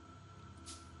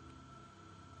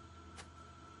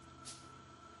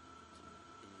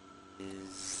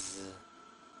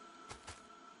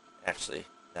 Actually,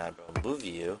 now I'm going to move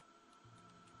you.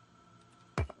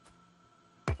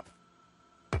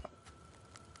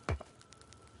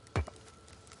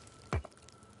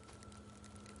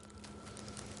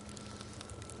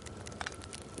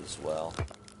 As well.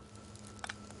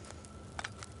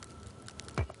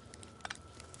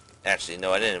 Actually,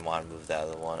 no, I didn't want to move that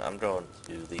other one. I'm going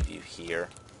to leave you here.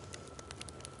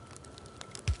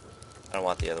 I don't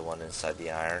want the other one inside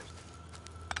the iron.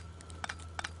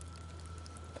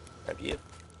 Grab you.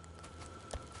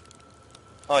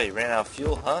 Oh, you ran out of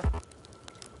fuel, huh? There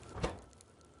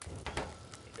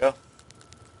you go. What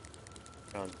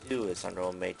I'm going to do is I'm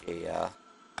going to make a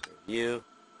review.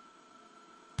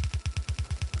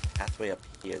 Pathway up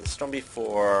here. This is going to be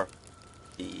for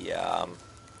the out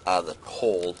of the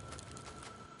cold.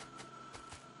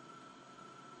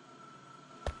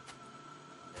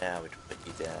 Now we can put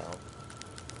you down.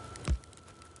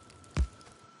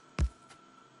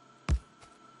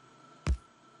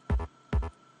 There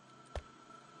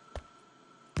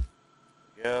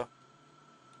we go.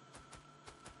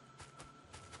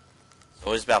 It's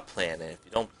always about planning. If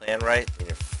you don't plan right, then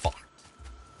you're fucked.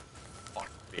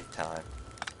 Fucked big time.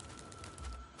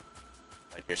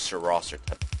 Like your Sir Rosser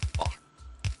type of fucked.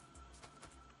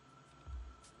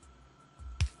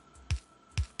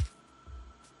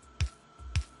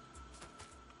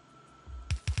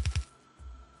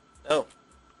 No.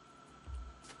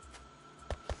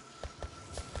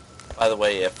 By the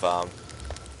way, if the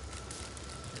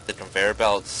conveyor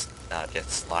belt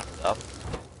gets locked up,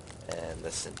 and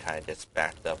this thing kind of gets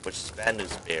backed up, which is bad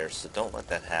news bears, so don't let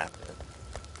that happen.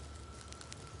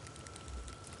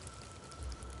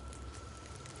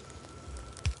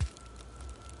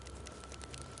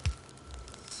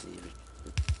 Let's see, we can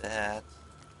do that.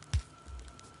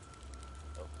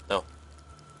 Oh, no.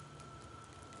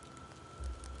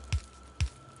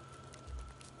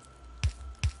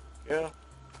 Go.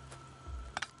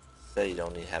 Say you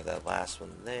don't need to have that last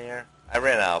one there. I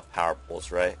ran out of power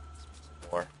poles, right?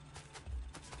 Some more.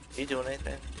 Are you doing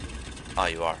anything? Oh,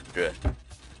 you are. Good.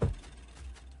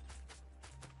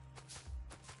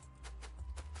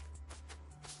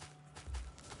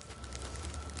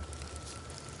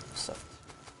 Stuff.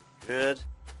 Good.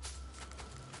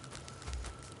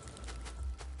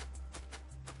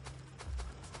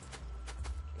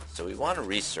 So we want to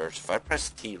research. If I press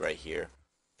T right here,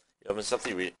 it opens up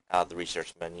the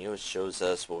research menu. It shows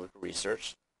us what we can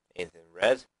research. Anything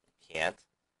red, we can't.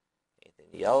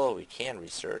 Anything yellow, we can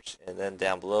research. And then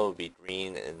down below would be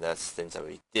green, and that's things that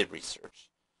we did research.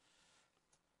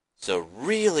 So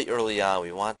really early on,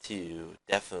 we want to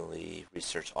definitely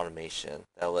research automation.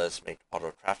 That lets us make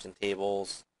auto crafting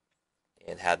tables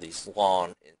and have these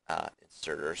long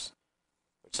inserters,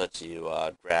 which lets you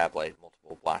grab like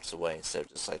multiple blocks away instead of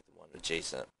just like the one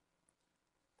adjacent.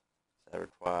 So that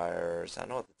requires, I don't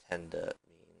know what the 10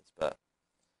 means, but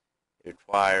it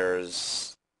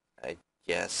requires, I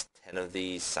guess, 10 of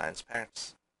these science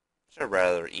packs, which are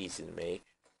rather easy to make.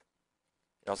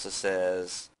 It also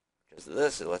says, because of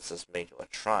this, it lets us make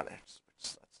electronics,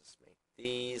 which lets us make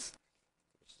these,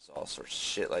 which is all sorts of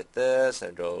shit like this,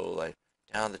 and go like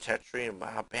down the tech tree and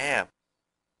wow, bam.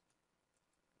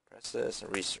 Press this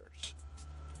and research.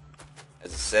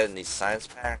 As it said in these science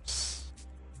packs,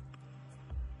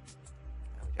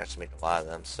 we can actually make a lot of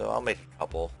them, so I'll make a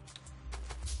couple.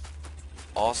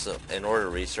 Also, in order to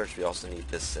research, we also need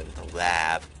this in the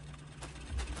lab.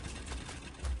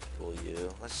 Fuel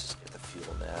you. Let's just get the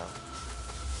fuel now.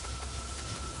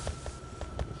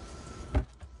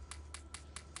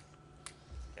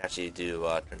 Actually do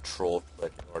control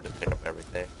click in order to pick up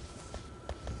everything.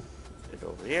 Get it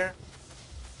over here.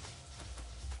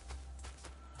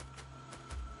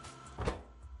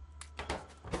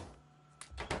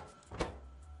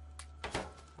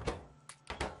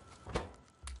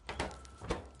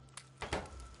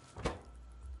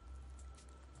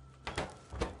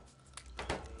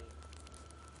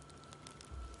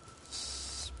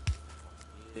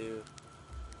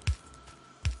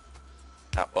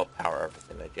 Well, power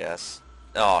everything, I guess.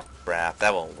 Oh, crap,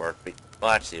 that won't work.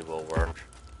 Well, actually, it will work.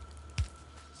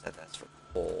 Said that's for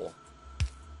coal.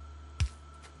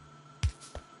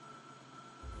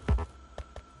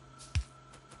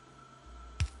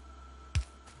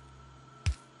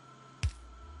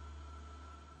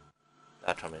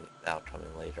 That'll come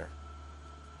in later.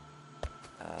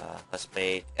 Let's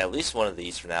make at least one of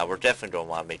these for now. We're definitely going to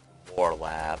want to make more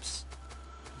labs.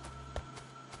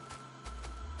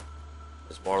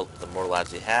 The more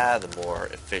labs you have, the more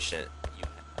efficient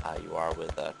you are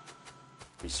with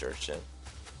researching.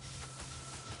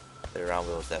 Later on,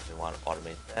 we'll definitely want to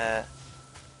automate that.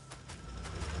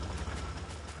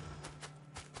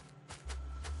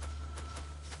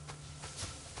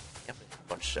 Can't believe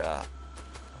how much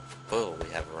oil we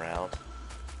have around.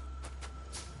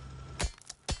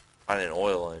 Finding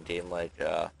oil in a game like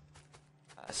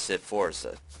Civ 4 is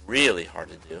really hard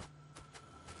to do.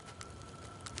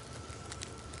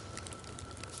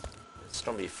 It's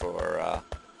gonna be for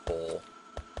coal.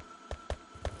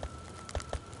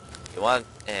 You want,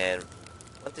 and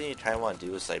one thing you kind of want to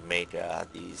do is like make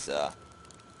these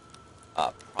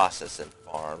processing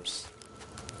farms.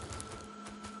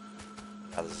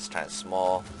 Now this is kind of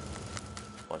small.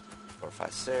 1, 2, 3, 4,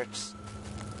 5, 6.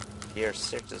 Here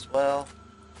 6 as well.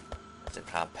 It's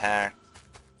compact.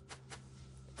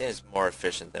 I think it's more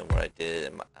efficient than what I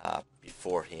did in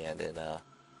beforehand in my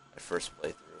first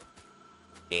playthrough.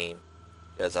 game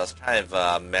because I was kind of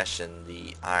meshing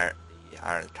the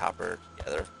iron copper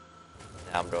together.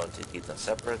 Now I'm going to keep them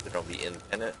separate. They're going to be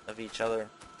independent of each other.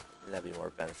 And that'd be more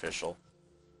beneficial.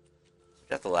 So we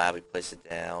got the lab. We place it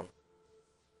down.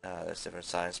 There's different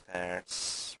science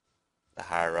packs. The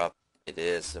higher up it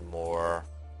is, the more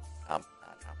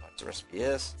complex the recipe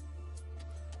is.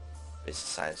 Basic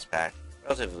science pack,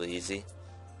 relatively easy.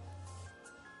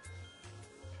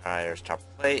 Requires copper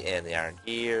plate and the iron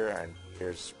gear. Iron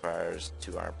gears requires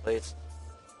 2 iron plates.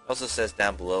 It also says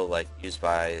down below, like, used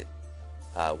by,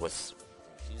 what's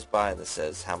used by, and it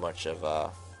says how much of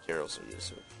materials are used.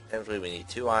 So technically we need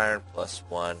 2 iron plus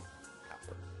 1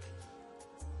 copper.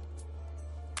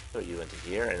 Put you into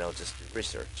here and it'll just do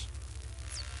research.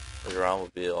 Later on we'll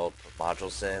be able to put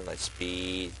modules in, like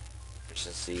speed,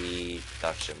 efficiency,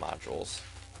 production modules.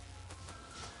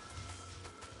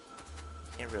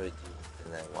 Can't really do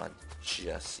anything that I want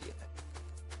just yet.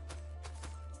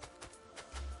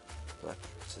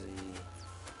 Electricity.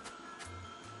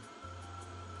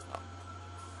 Oh.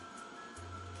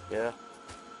 Yeah.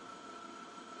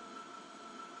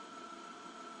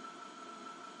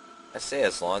 I say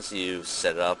as long as you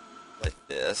set up like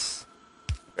this,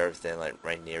 everything like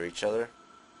right near each other.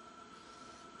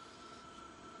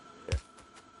 Yeah.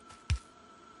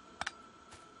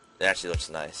 It actually looks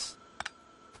nice.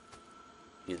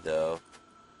 You though.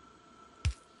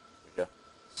 There we go.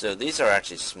 So these are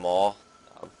actually small,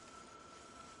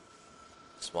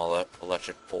 small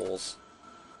electric poles.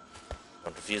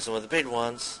 Don't confuse them with the big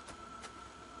ones.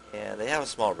 And they have a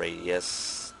small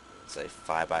radius. It's like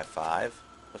 5 by 5.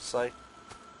 Looks like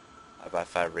 5 by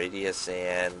 5 radius,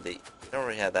 and they don't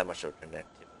really have that much of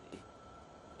connectivity.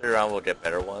 Later on, we'll get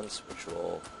better ones, which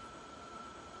will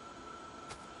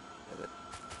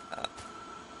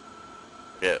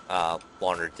get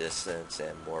longer distance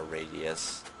and more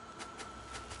radius.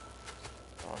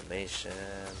 Automation.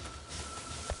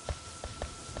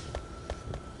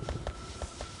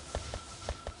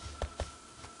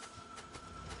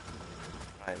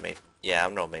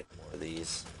 I'm gonna make more of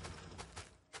these.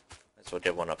 We'll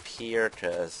get one up here,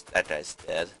 because that guy's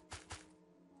dead.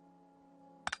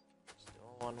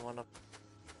 Still one up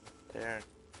there.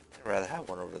 I'd rather have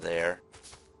one over there.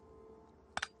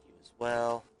 You as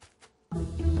well.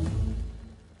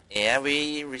 And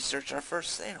we researched our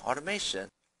first thing, automation.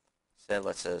 So it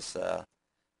lets us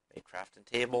make crafting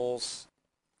tables,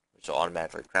 which will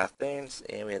automatically craft things.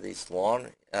 And we have these long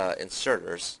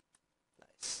inserters.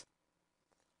 Nice.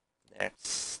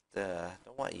 Next,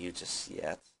 don't want you just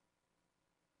yet.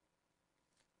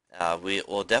 We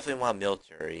will definitely want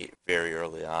military very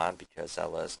early on because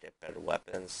that lets us get better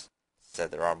weapons.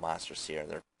 Said there are monsters here and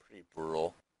they're pretty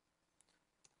brutal.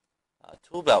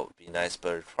 Tool belt would be nice,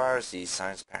 but it requires these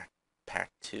science pack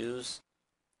 2s.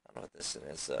 I don't know what this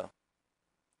is though.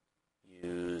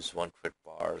 Use 1 quick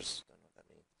bars. Don't know what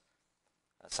that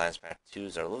means. Science pack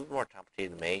 2s are a little bit more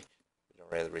complicated to make. We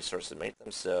don't really have the resources to make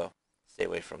them, so stay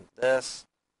away from this.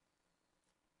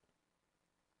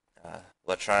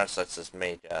 Electronics lets us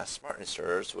make smart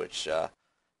inserters, which to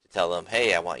tell them,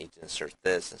 hey, I want you to insert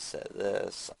this instead of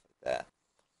this, stuff like that.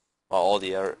 While all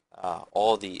the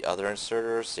other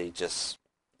inserters, they just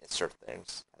insert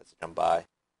things as they come by.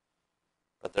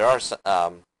 But there are some,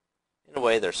 in a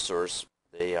way,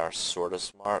 they are sort of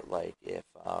smart. Like if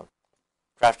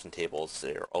crafting tables,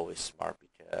 they are always smart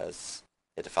because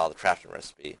they have to follow the crafting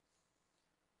recipe.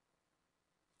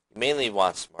 You mainly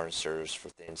want smart inserters for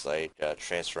things like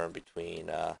transferring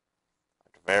between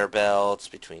conveyor belts,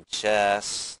 between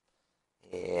chests,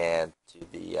 and to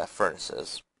the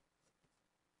furnaces.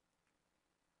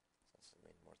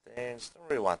 More things. Don't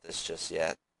really want this just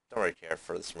yet. Don't really care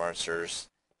for the smart inserters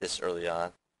this early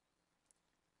on.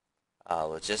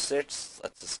 Logistics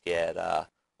lets us get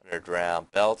underground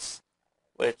belts,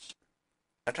 which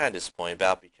I'm kind of disappointed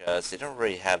about because they don't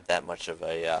really have that much of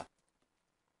a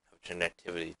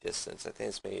connectivity distance. I think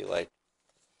it's maybe like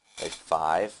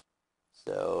 5,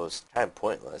 so it's kind of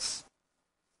pointless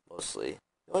mostly.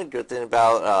 The only good thing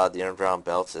about the underground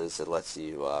belts is it lets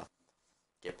you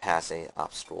get past any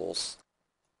obstacles.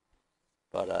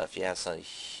 But if you have something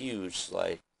huge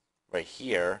like right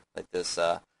here, like this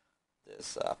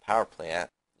power plant,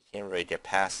 you can't really get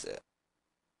past it.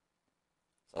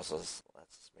 It also lets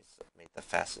us make the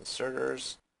fast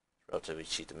inserters, relatively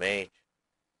cheap to make.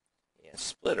 And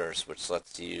splitters, which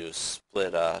lets you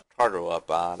split cargo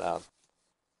up on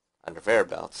conveyor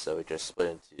belts. So we just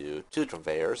split into 2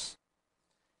 conveyors.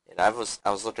 And I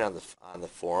was looking on the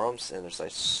forums, and there's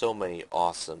like so many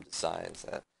awesome designs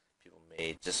that people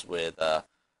made just with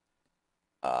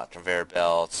conveyor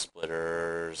belts,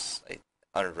 splitters, like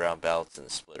underground belts, and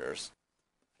splitters.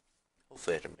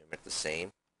 Hopefully it'll mimic the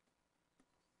same.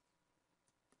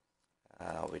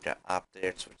 We got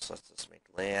optics, which lets us make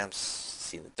lamps,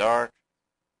 see in the dark.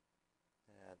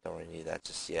 Don't really need that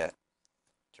just yet.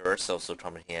 Turrets also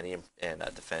come in handy in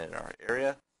defending our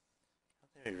area. I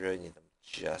don't think we really need them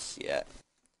just yet.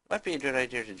 Might be a good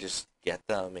idea to just get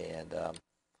them and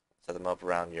set them up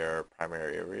around your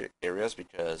primary areas,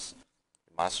 because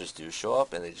monsters do show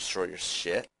up and they destroy your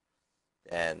shit,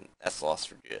 and that's lost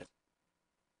for good.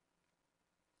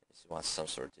 So you want some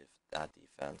sort of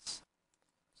defense.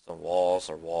 Some walls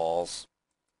are walls.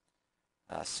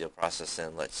 Steel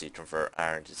processing lets you convert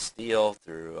iron to steel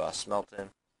through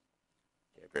smelting.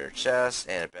 Get a bigger chest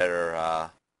and a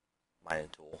better mining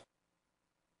tool.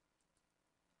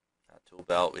 Tool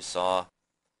belt we saw.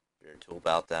 Bigger tool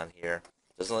belt down here.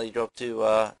 Doesn't let you go up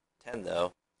to 10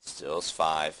 though. Still is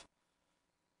 5.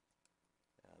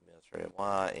 Military I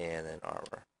want, and then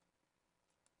armor.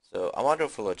 So I want to go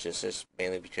for logistics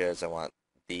mainly because I want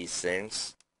these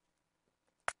things.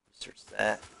 Research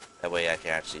that. That way I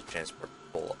can actually transport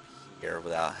people up here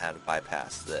without having to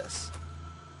bypass this.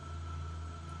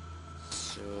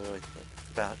 So I think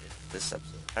about it this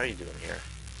episode. How are you doing here?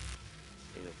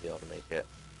 Maybe you'll be able to make it.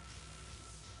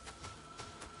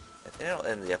 I think I'll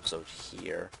end the episode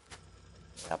here.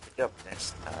 And I'll pick it up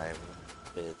next time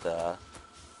with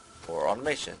more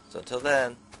automation. So until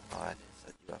then,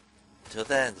 until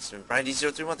then, this has been Brian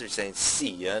D0313 saying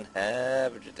see ya and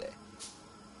have a good day.